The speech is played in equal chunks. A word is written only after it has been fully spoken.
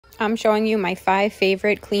I'm showing you my 5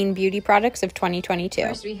 favorite clean beauty products of 2022.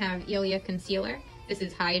 First we have Ilia Concealer. This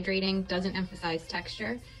is hydrating, doesn't emphasize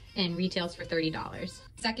texture, and retails for $30.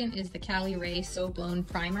 Second is the Cali Ray So Blown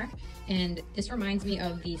Primer, and this reminds me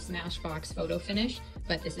of the Smashbox Photo Finish,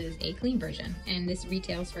 but this is a clean version, and this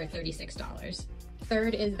retails for $36.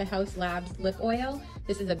 Third is the Haus Labs Lip Oil.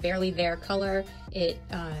 This is a barely there color. It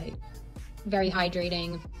very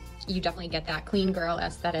hydrating. You definitely get that clean girl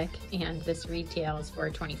aesthetic, and this retails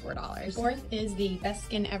for $24. Fourth is the Best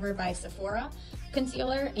Skin Ever by Sephora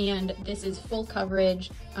concealer, and this is full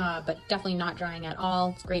coverage, but definitely not drying at all.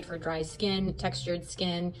 It's great for dry skin, textured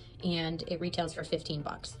skin, and it retails for 15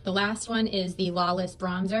 bucks. The last one is the Lawless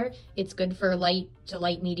Bronzer. It's good for light to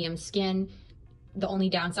light medium skin. The only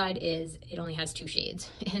downside is it only has 2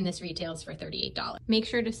 shades, and this retails for $38. Make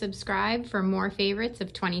sure to subscribe for more favorites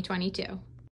of 2022.